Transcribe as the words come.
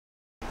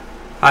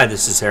Hi,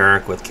 this is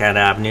Eric with CAD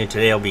Avenue.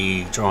 Today I'll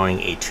be drawing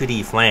a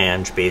 2D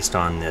flange based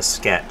on this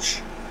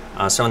sketch.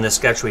 So in this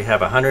sketch we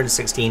have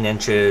 116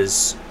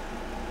 inches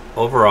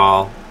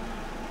overall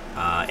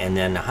and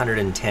then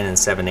 110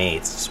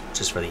 7/8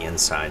 just for the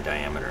inside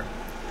diameter.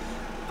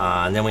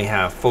 And then we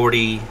have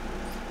 40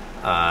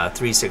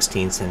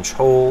 3/16 inch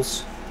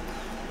holes,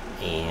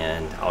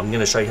 and I'm going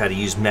to show you how to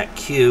use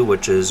Mech-Q,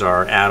 which is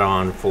our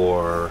add-on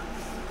for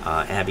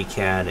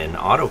AviCAD and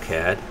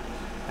AutoCAD,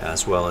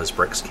 as well as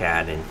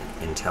BricsCAD and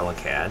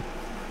IntelliCAD.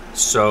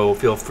 So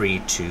feel free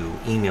to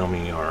email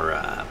me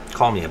or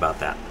call me about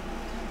that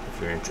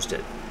if you're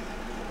interested.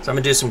 So I'm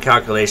going to do some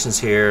calculations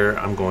here.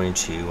 I'm going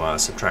to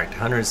subtract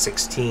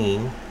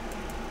 116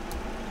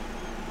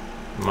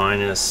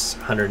 minus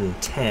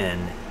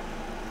 110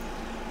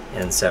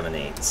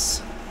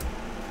 7/8.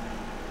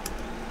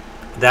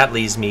 That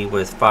leaves me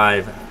with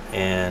 5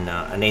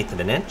 1/8 of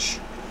an inch,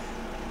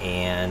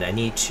 and I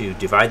need to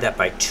divide that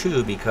by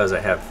 2 because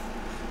I have,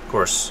 of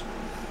course,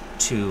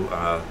 2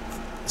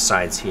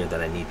 sides here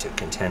that I need to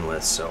contend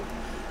with. So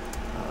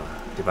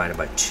divided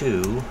by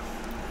 2,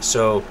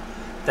 so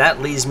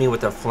that leaves me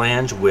with a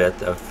flange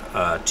width of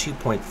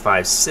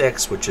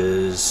 2.56, which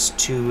is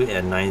 2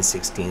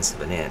 9/16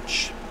 of an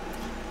inch.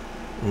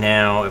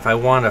 Now if I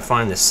want to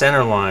find the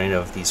center line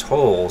of these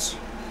holes,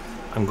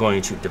 I'm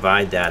going to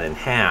divide that in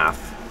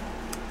half,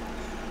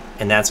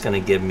 and that's going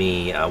to give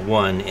me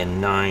 1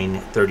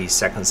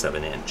 9/32 of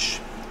an inch.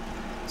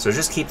 So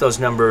just keep those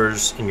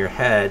numbers in your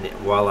head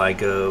while I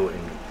go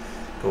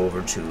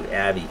over to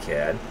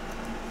AviCAD.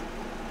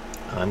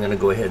 I'm going to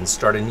go ahead and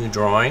start a new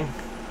drawing.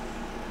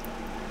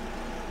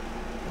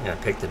 I'm going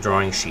to pick the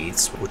drawing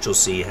sheets, which you'll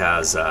see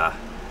has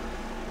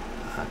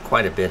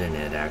quite a bit in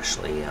it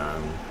actually.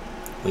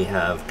 We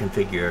have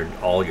configured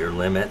all your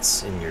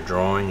limits in your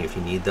drawing if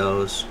you need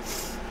those,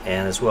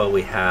 and as well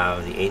we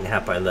have the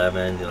 8.5 by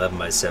 11, the 11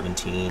 by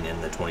 17,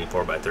 and the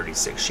 24 by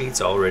 36 sheets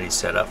already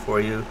set up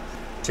for you.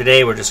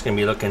 Today we're just going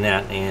to be looking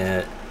at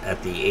the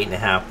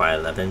 8.5 by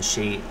 11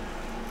 sheet,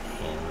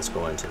 and let's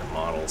go into the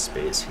model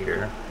space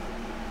here.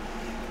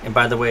 And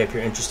by the way, if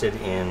you're interested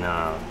in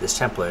this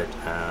template,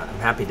 I'm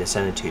happy to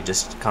send it to you.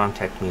 Just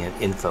contact me at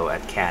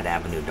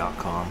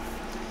info@cadavenue.com.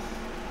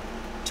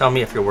 Tell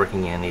me if you're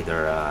working in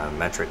either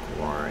metric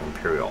or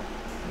imperial.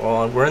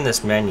 Well, we're in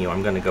this menu.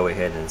 I'm going to go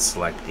ahead and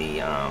select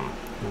the I'm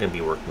going to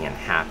be working in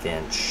 1/2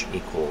 inch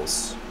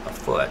equals a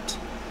foot.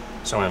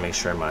 So I want to make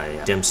sure my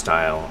dim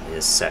style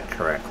is set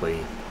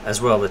correctly,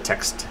 as well the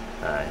text.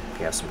 If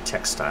you have some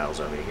text styles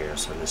over here,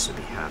 so this would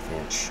be 1/2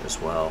 inch as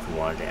well if you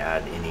wanted to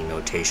add any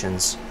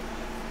notations.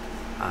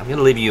 I'm going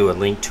to leave you a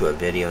link to a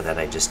video that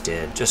I just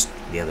did just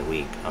the other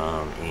week,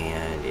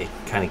 and it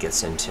kind of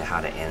gets into how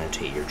to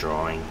annotate your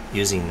drawing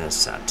using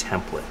this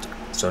template.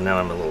 So now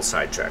I'm a little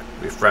sidetracked.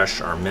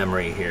 Refresh our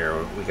memory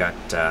here. We've got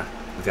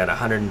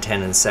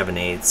 110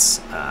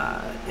 7/8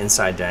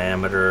 inside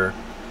diameter,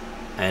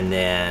 and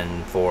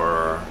then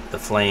for the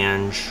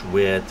flange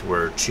width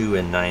we're 2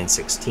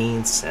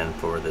 9/16, and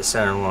for the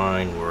center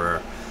line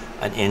we're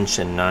 1 inch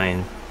and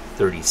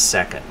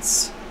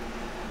 9/32.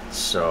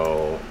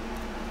 So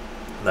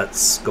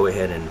let's go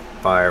ahead and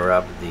fire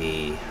up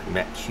the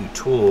Mech-Q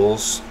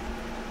tools,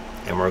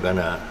 and we're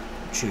gonna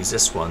choose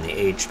this one, the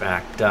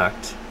HVAC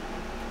duct.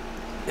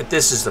 If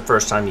this is the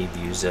first time you've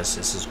used this,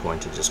 this is going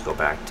to just go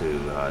back to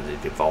the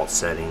default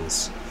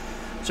settings.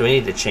 So we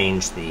need to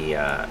change the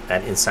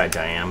that inside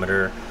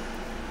diameter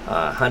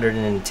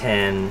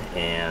 110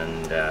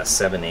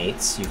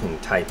 7/8. You can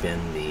type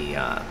in the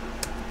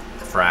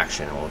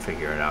fraction and we'll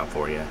figure it out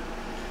for you.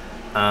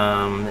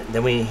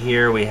 Then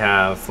we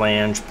have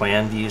flange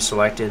plan view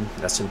selected.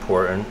 That's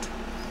important.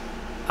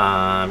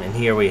 And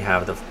here we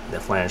have the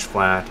flange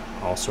flat,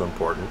 also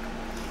important.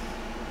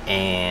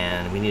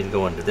 And we need to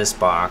go into this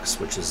box,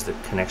 which is the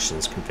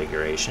connections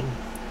configuration.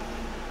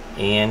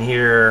 And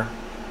here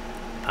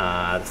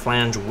the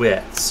flange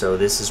width. So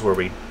this is where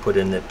we put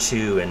in the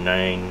 2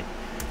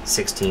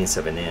 9/16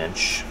 of an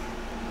inch.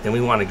 Then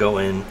we want to go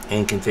in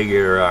and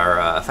configure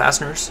our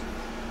fasteners.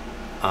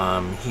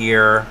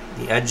 Here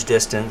the edge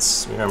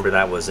distance, remember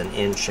that was 1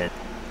 inch and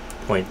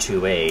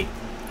 0.28,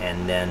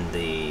 and then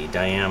the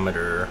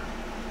diameter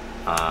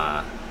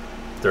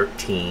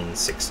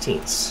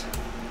 13/16,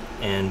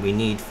 and we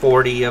need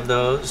 40 of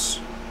those,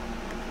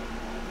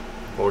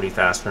 40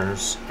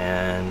 fasteners.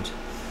 And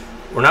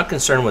we're not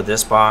concerned with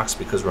this box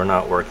because we're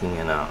not working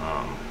in a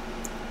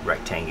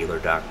rectangular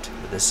duct.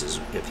 This is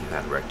if you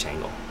had a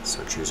rectangle.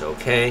 So choose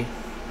OK,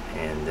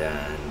 and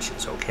then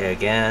choose OK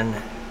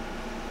again.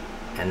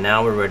 And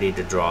now we're ready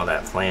to draw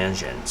that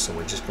flange in. So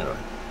we're just going to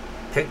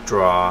pick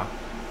draw,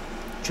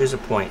 choose a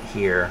point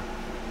here,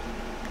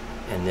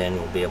 and then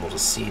we'll be able to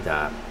see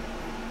that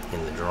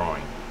in the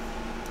drawing.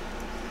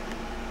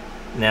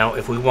 Now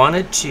if we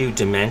wanted to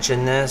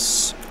dimension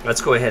this, let's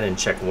go ahead and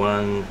check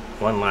one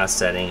last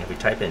setting. If we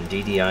type in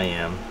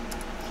DDIM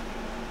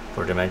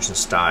for dimension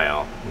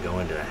style and go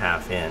into the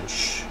 1/2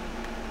 inch,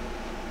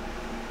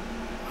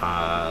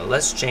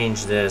 let's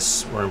change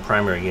this. We're in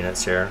primary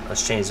units here.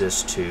 Let's change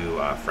this to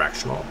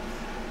fractional.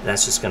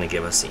 That's just going to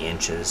give us the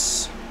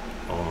inches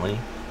only.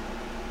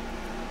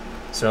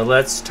 So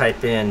let's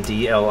type in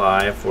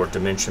DLI for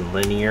dimension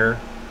linear,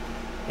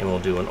 and we'll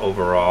do an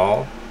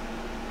overall,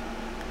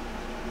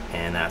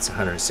 and that's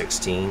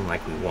 116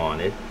 like we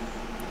wanted.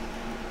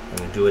 And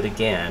we do it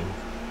again.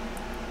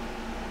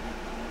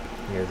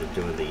 Here to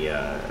do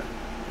the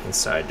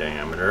inside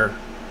diameter.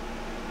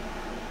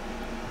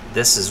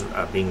 This is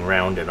being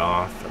rounded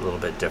off a little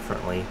bit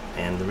differently,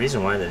 and the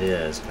reason why that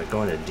is, if I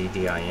go into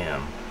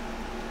DDIM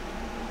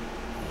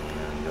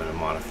and go to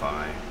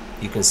modify,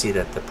 you can see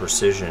that the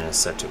precision is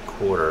set to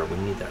 1/4. We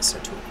need that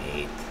set to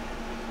 1/8.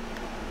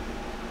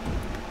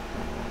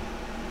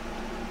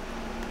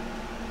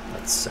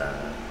 Let's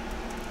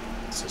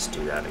just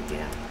do that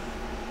again.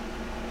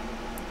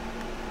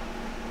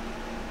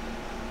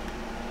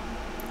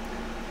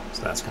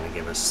 So that's going to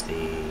give us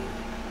the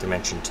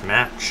dimension to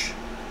match,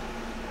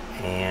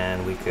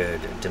 and we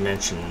could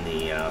dimension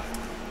the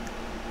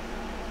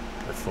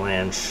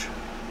flange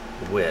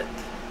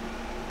width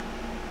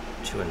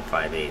 2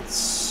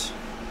 5/8.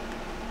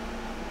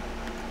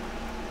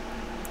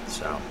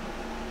 So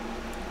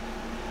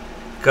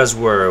because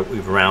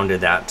we've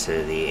rounded that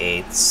to the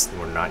 1/8,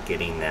 we're not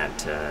getting that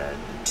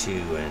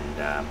 2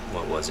 and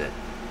what was it,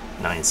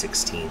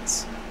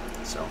 9/16.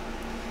 So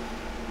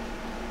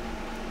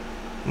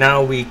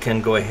now we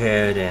can go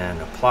ahead and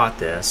plot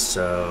this.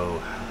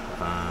 So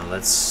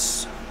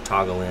let's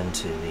toggle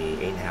into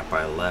the 8.5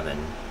 by 11,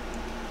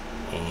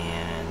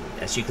 and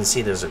as you can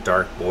see, there's a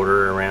dark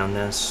border around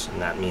this,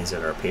 and that means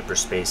that our paper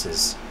space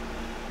is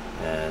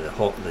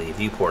the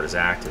viewport is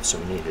active, so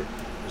we need to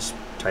just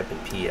type in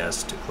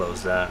PS to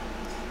close that,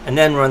 and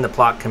then run the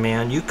plot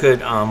command. You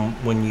could,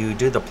 when you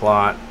do the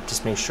plot,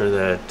 just make sure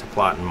that to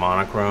plot in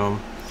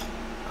monochrome.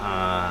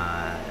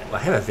 I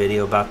have a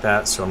video about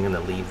that, so I'm going to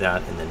leave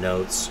that in the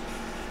notes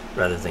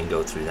rather than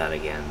go through that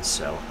again.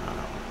 So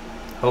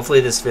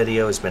hopefully this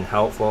video has been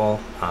helpful.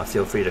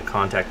 Feel free to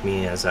contact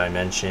me, as I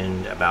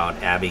mentioned,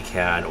 about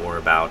AbiCAD or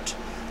about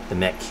the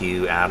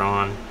Mech-Q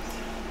add-on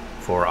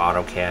for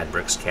AutoCAD,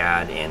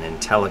 BricsCAD, and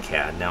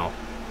IntelliCAD. Now,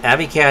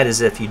 AbiCAD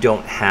is if you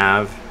don't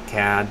have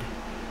CAD.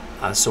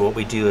 So what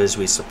we do is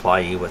we supply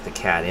you with a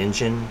CAD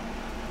engine.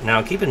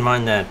 Now keep in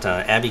mind that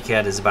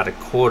AbiCAD is about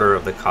 1/4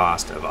 of the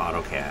cost of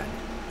AutoCAD.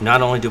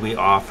 Not only do we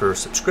offer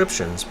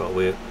subscriptions, but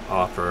we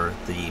offer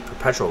the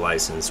perpetual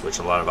license, which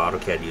a lot of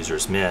AutoCAD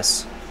users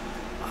miss,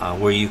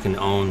 where you can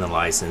own the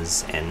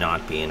license and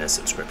not be in a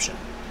subscription.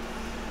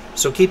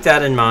 So keep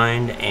that in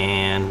mind,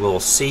 and we'll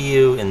see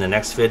you in the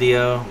next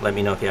video. Let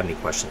me know if you have any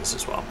questions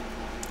as well.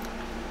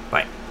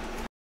 Bye.